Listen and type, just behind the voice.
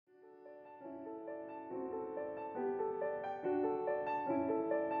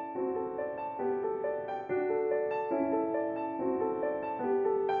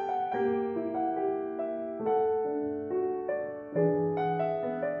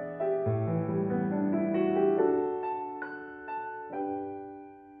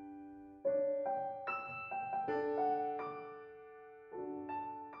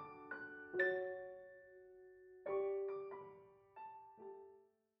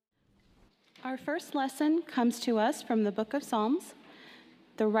Our first lesson comes to us from the book of Psalms.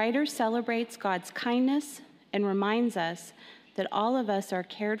 The writer celebrates God's kindness and reminds us that all of us are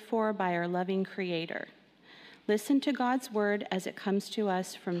cared for by our loving Creator. Listen to God's word as it comes to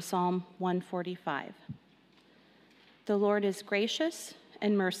us from Psalm 145. The Lord is gracious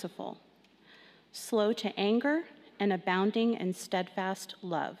and merciful, slow to anger and abounding in steadfast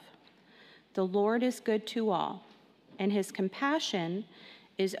love. The Lord is good to all, and his compassion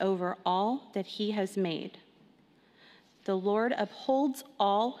is over all that he has made. The Lord upholds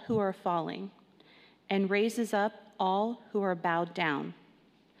all who are falling and raises up all who are bowed down.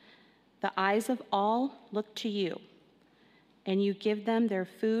 The eyes of all look to you, and you give them their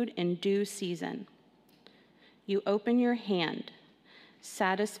food in due season. You open your hand,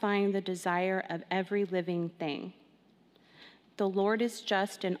 satisfying the desire of every living thing. The Lord is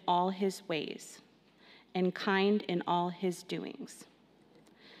just in all his ways and kind in all his doings.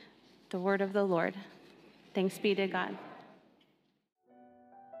 The word of the Lord. Thanks be to God.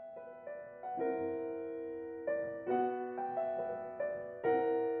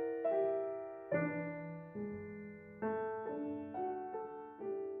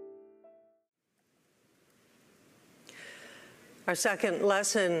 Our second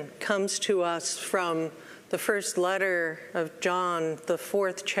lesson comes to us from the first letter of John, the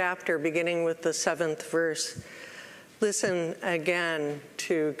 4th chapter, beginning with the 7th verse. Listen again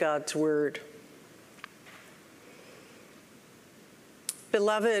to God's word.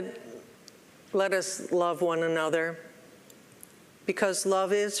 Beloved, let us love one another, because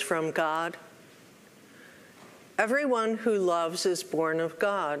love is from God. Everyone who loves is born of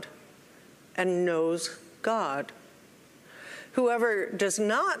God and knows God. Whoever does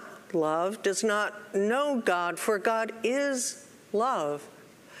not love does not know God, for God is love.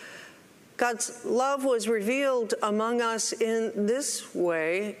 God's love was revealed among us in this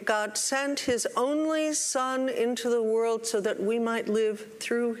way. God sent his only Son into the world so that we might live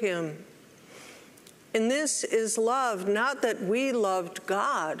through him. In this is love, not that we loved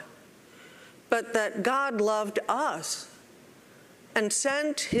God, but that God loved us and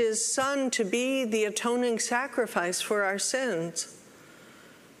sent his Son to be the atoning sacrifice for our sins.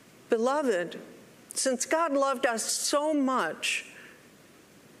 Beloved, since God loved us so much,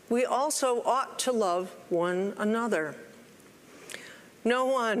 we also ought to love one another. No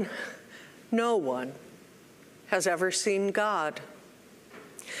one has ever seen God.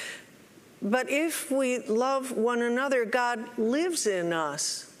 But if we love one another, God lives in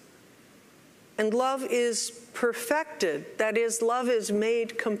us. And love is perfected. That is, love is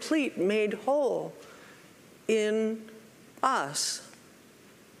made complete, made whole in us.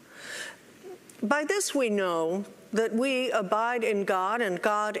 By this we know that we abide in God and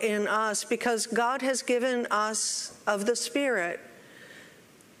God in us, because God has given us of the Spirit.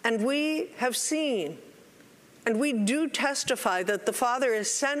 And we have seen, and we do testify that the Father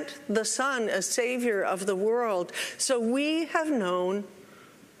has sent the Son as Savior of the world. So we have known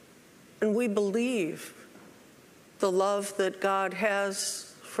and we believe the love that God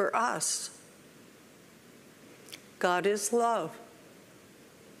has for us. God is love.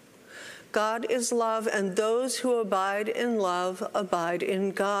 God is love, and those who abide in love abide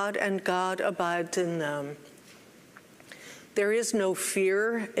in God, and God abides in them. There is no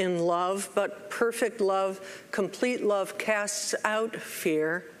fear in love, but perfect love, complete love, casts out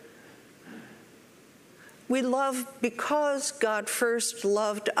fear. We love because God first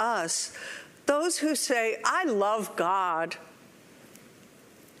loved us. Those who say, I love God,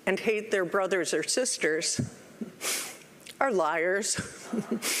 and hate their brothers or sisters are liars.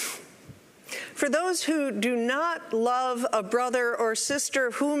 For those who do not love a brother or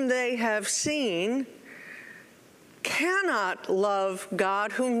sister whom they have seen cannot love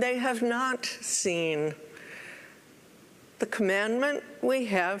God whom they have not seen. The commandment we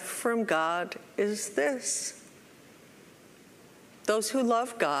have from God is this: those who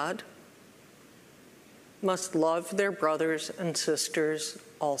love God must love their brothers and sisters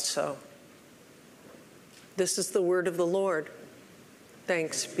also. This is the word of the Lord.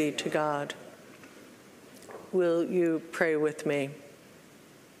 Thanks be to God. Will you pray with me?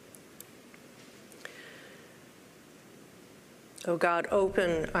 Oh God,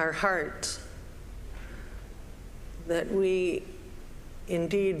 open our hearts that we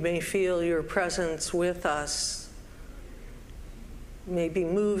indeed may feel your presence with us, may be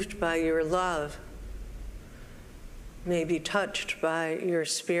moved by your love, may be touched by your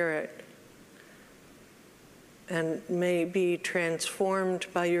Spirit, and may be transformed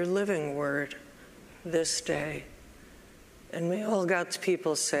by your living word this day. And may all God's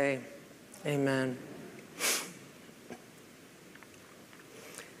people say, Amen.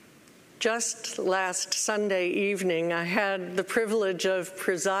 Just last Sunday evening, I had the privilege of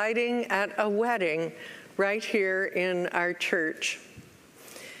presiding at a wedding right here in our church.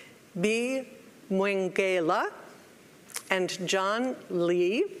 Bi Mwengela and John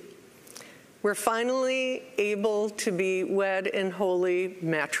Lee were finally able to be wed in holy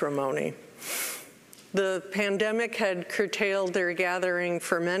matrimony. The pandemic had curtailed their gathering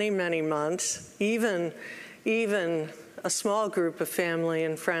for many, many months, even a small group of family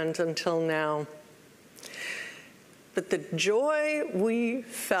and friends until now. But the joy we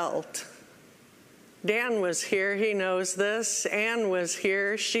felt, Dan was here, he knows this. Anne was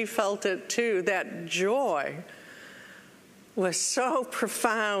here, she felt it too. That joy was so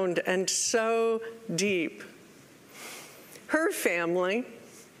profound and so deep. Her family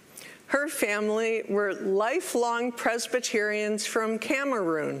were lifelong Presbyterians from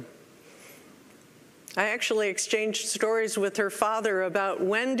Cameroon. I actually exchanged stories with her father about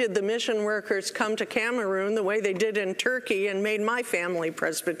when did the mission workers come to Cameroon the way they did in Turkey and made my family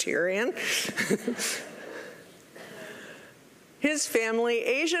Presbyterian. His family,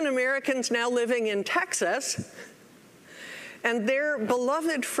 Asian Americans now living in Texas, and their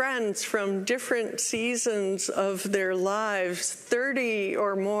beloved friends from different seasons of their lives, 30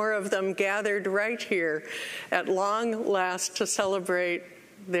 or more of them gathered right here at long last to celebrate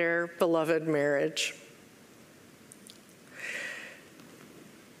their beloved marriage.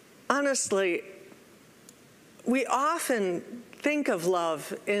 Honestly, we often think of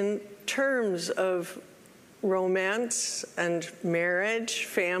love in terms of romance and marriage,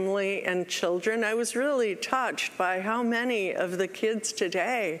 family and children. I was really touched by how many of the kids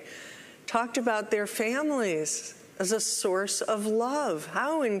today talked about their families as a source of love.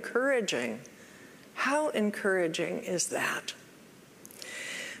 How encouraging. How encouraging is that?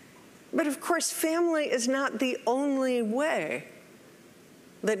 But of course, family is not the only way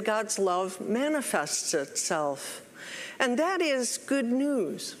that God's love manifests itself. And that is good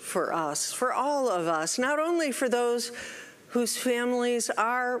news for us, for all of us, not only for those whose families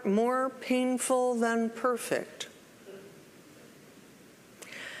are more painful than perfect,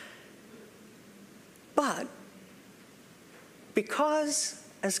 but because,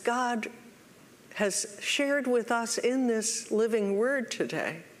 as God has shared with us in this living word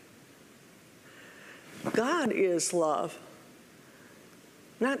today, God is love.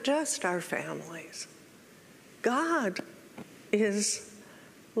 Not just our families. God is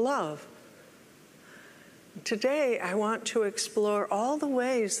love. Today, I want to explore all the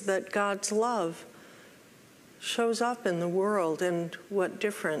ways that God's love shows up in the world and what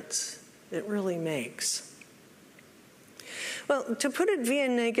difference it really makes. Well, to put it via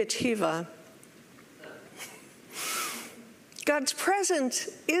negativa, God's presence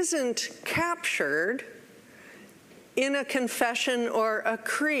isn't captured in a confession or a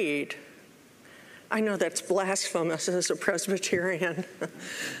creed. I know that's blasphemous as a Presbyterian.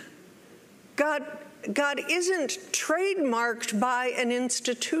 God isn't trademarked by an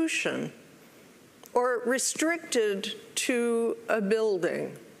institution or restricted to a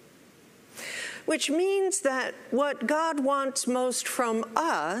building, which means that what God wants most from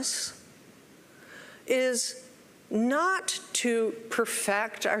us is not to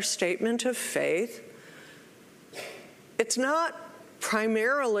perfect our statement of faith. It's not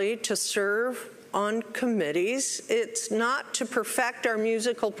primarily to serve on committees. It's not to perfect our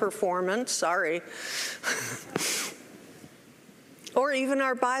musical performance, sorry, or even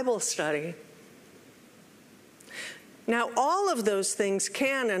our Bible study. Now, all of those things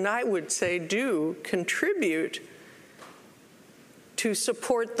can, and I would say do, contribute to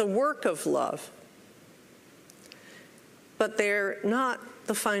support the work of love. But they're not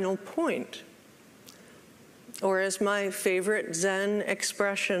the final point. Or as my favorite Zen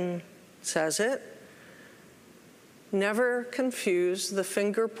expression says it, never confuse the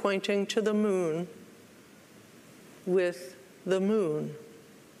finger pointing to the moon with the moon.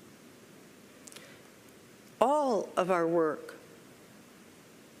 All of our work,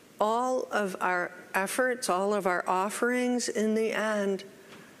 all of our efforts, all of our offerings in the end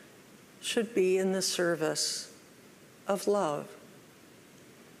should be in the service of love.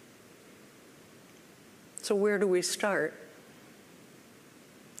 So where do we start?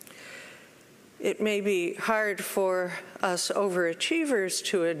 It may be hard for us overachievers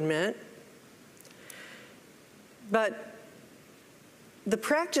to admit, but the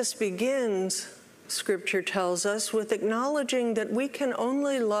practice begins, Scripture tells us, with acknowledging that we can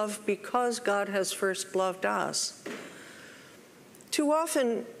only love because God has first loved us. Too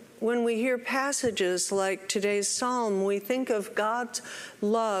often, when we hear passages like today's psalm, we think of God's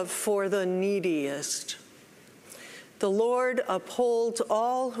love for the neediest, The Lord upholds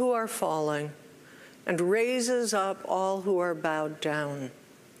all who are falling and raises up all who are bowed down.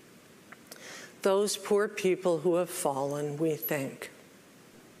 Those poor people who have fallen, we think.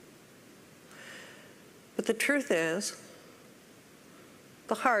 But the truth is,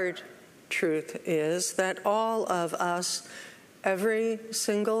 the hard truth is that all of us, every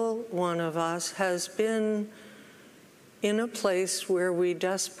single one of us, has been in a place where we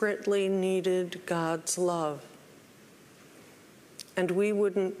desperately needed God's love. And we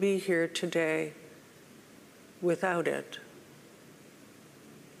wouldn't be here today without it.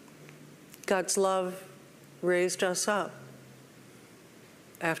 God's love raised us up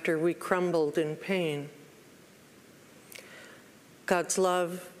after we crumbled in pain. God's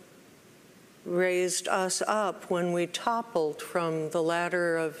love raised us up when we toppled from the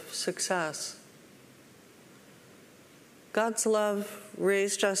ladder of success. God's love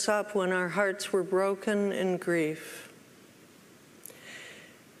raised us up when our hearts were broken in grief.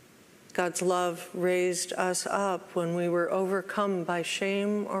 God's love raised us up when we were overcome by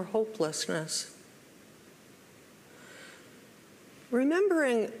shame or hopelessness.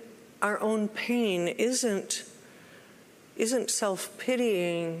 Remembering our own pain isn't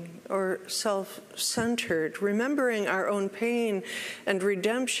self-pitying or self-centered. Remembering our own pain and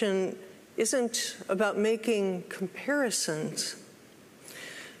redemption isn't about making comparisons.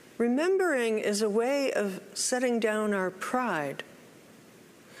 Remembering is a way of setting down our pride,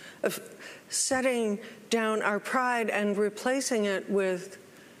 and replacing it with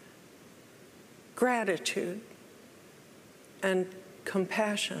gratitude and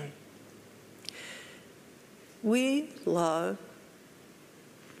compassion. We love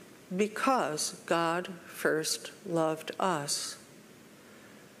because God first loved us.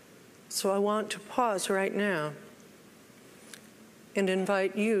 So I want to pause right now and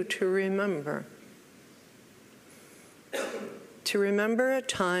invite you to remember. To remember a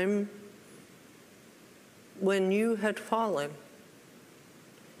time when you had fallen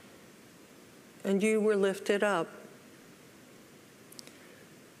and you were lifted up.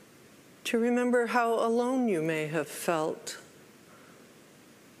 To remember how alone you may have felt,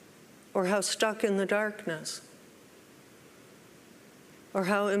 or how stuck in the darkness, or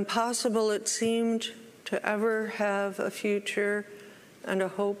how impossible it seemed to ever have a future and a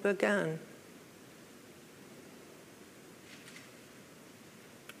hope again.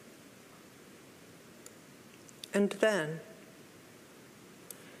 And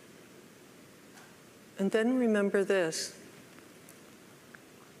then remember this,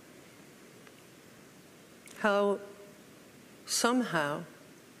 how somehow,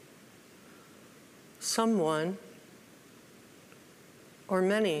 someone, or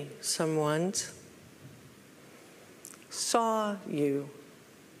many someones, saw you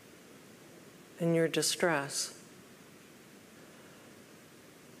in your distress,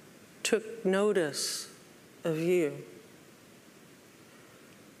 took notice of you,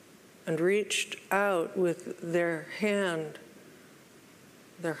 and reached out with their hand,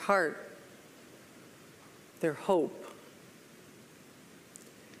 their heart, their hope,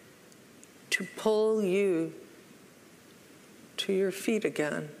 to pull you to your feet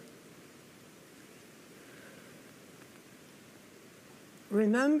again.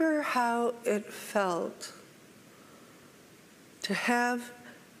 Remember how it felt to have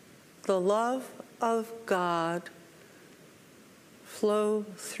the love of God flow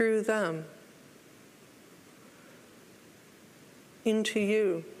through them into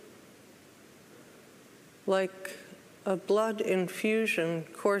you, like a blood infusion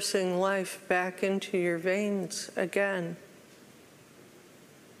coursing life back into your veins again.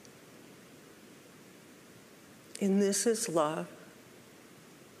 And this is love.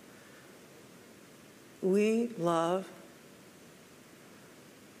 We love.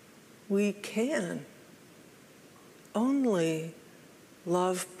 We can only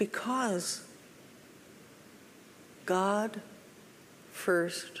love because God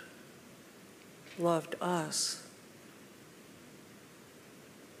first loved us.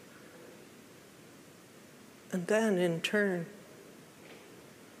 And then in turn,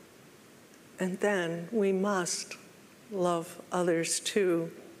 and then we must love others too,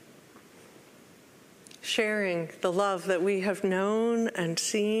 sharing the love that we have known and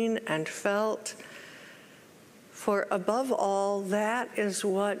seen and felt. For above all, that is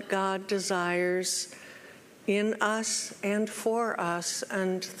what God desires in us and for us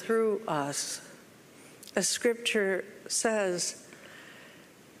and through us. As Scripture says,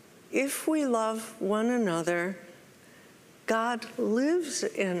 if we love one another, God lives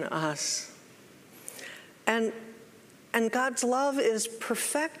in us. And God's love is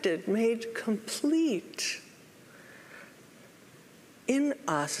perfected, made complete in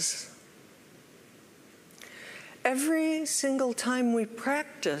us. Every single time we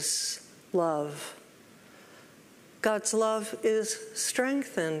practice love, God's love is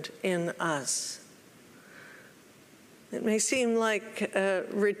strengthened in us. It may seem like a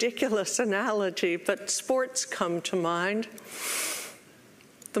ridiculous analogy, but sports come to mind.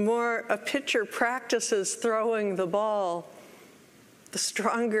 The more a pitcher practices throwing the ball, the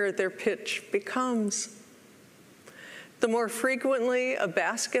stronger their pitch becomes. The more frequently a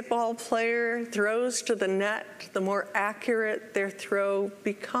basketball player throws to the net, the more accurate their throw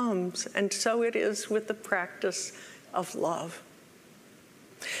becomes. And so it is with the practice of love.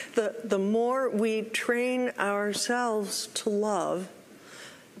 The more we train ourselves to love,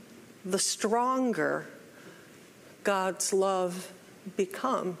 the stronger God's love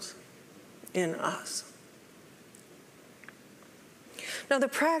becomes in us. Now, the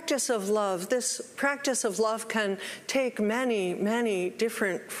practice of love, this practice of love can take many, many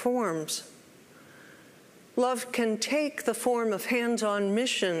different forms. Love can take the form of hands-on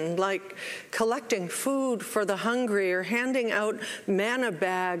mission, like collecting food for the hungry or handing out manna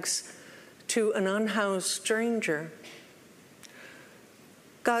bags to an unhoused stranger.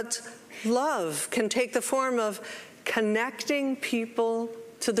 God's love can take the form of connecting people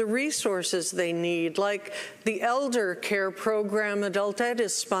to the resources they need, like the elder care program Adult Ed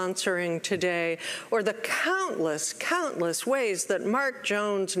is sponsoring today, or the countless ways that Mark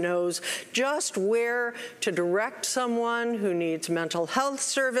Jones knows just where to direct someone who needs mental health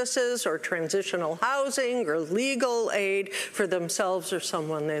services or transitional housing or legal aid for themselves or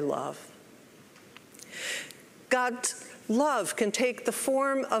someone they love. God's love can take the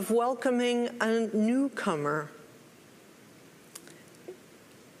form of welcoming a newcomer,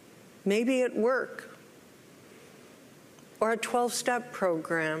 maybe at work, or a 12-step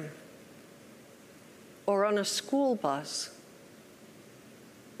program, or on a school bus,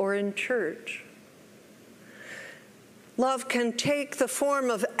 or in church. Love can take the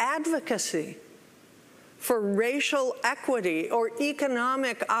form of advocacy for racial equity or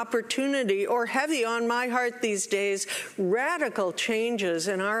economic opportunity, or heavy on my heart these days, radical changes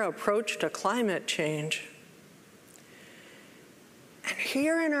in our approach to climate change. And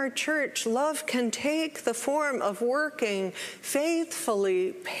here in our church, love can take the form of working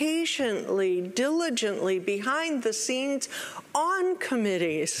faithfully, patiently, diligently behind the scenes on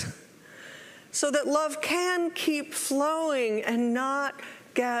committees so that love can keep flowing and not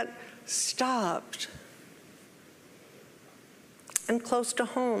get stopped. And close to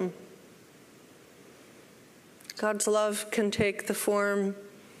home, God's love can take the form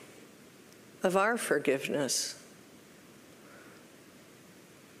of our forgiveness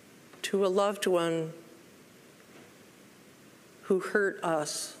to a loved one who hurt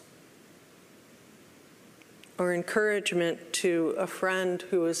us, or encouragement to a friend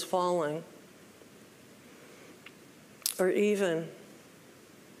who is falling, or even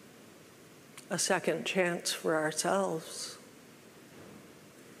a second chance for ourselves.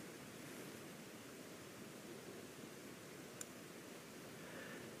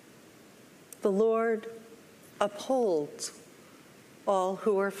 The Lord upholds all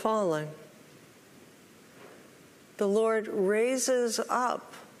who are falling. The Lord raises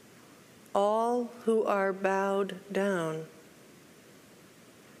up all who are bowed down.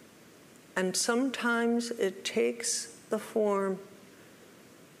 And sometimes it takes the form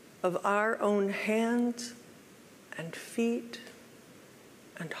of our own hands and feet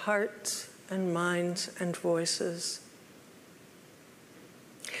and hearts and minds and voices.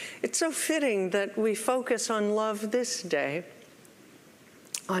 It's so fitting that we focus on love this day,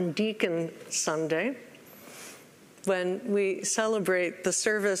 on Deacon Sunday, when we celebrate the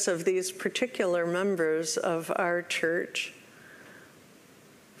service of these particular members of our church.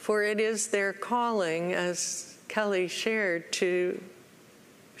 For it is their calling, as Kelly shared, to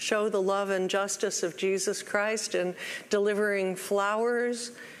show the love and justice of Jesus Christ in delivering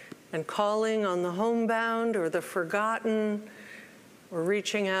flowers and calling on the homebound or the forgotten, or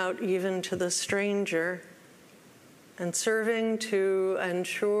reaching out even to the stranger, and serving to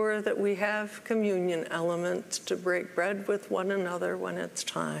ensure that we have communion elements to break bread with one another when it's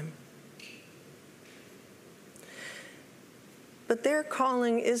time. But their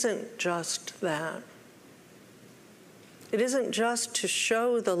calling isn't just that. It isn't just to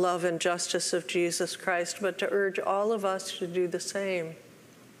show the love and justice of Jesus Christ, but to urge all of us to do the same.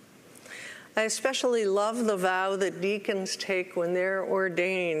 I especially love the vow that deacons take when they're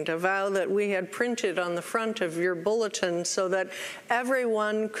ordained, a vow that we had printed on the front of your bulletin so that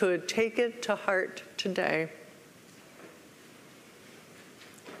everyone could take it to heart today.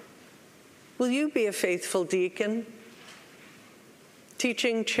 Will you be a faithful deacon?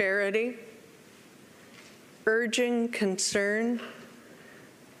 teaching charity, urging concern,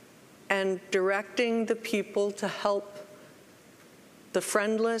 and directing the people to help the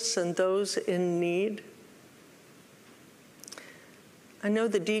friendless and those in need. I know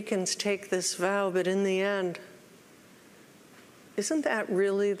the deacons take this vow, but in the end, isn't that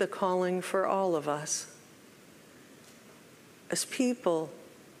really the calling for all of us? As people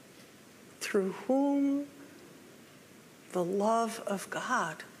through whom the love of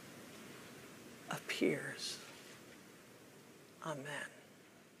God appears. Amen.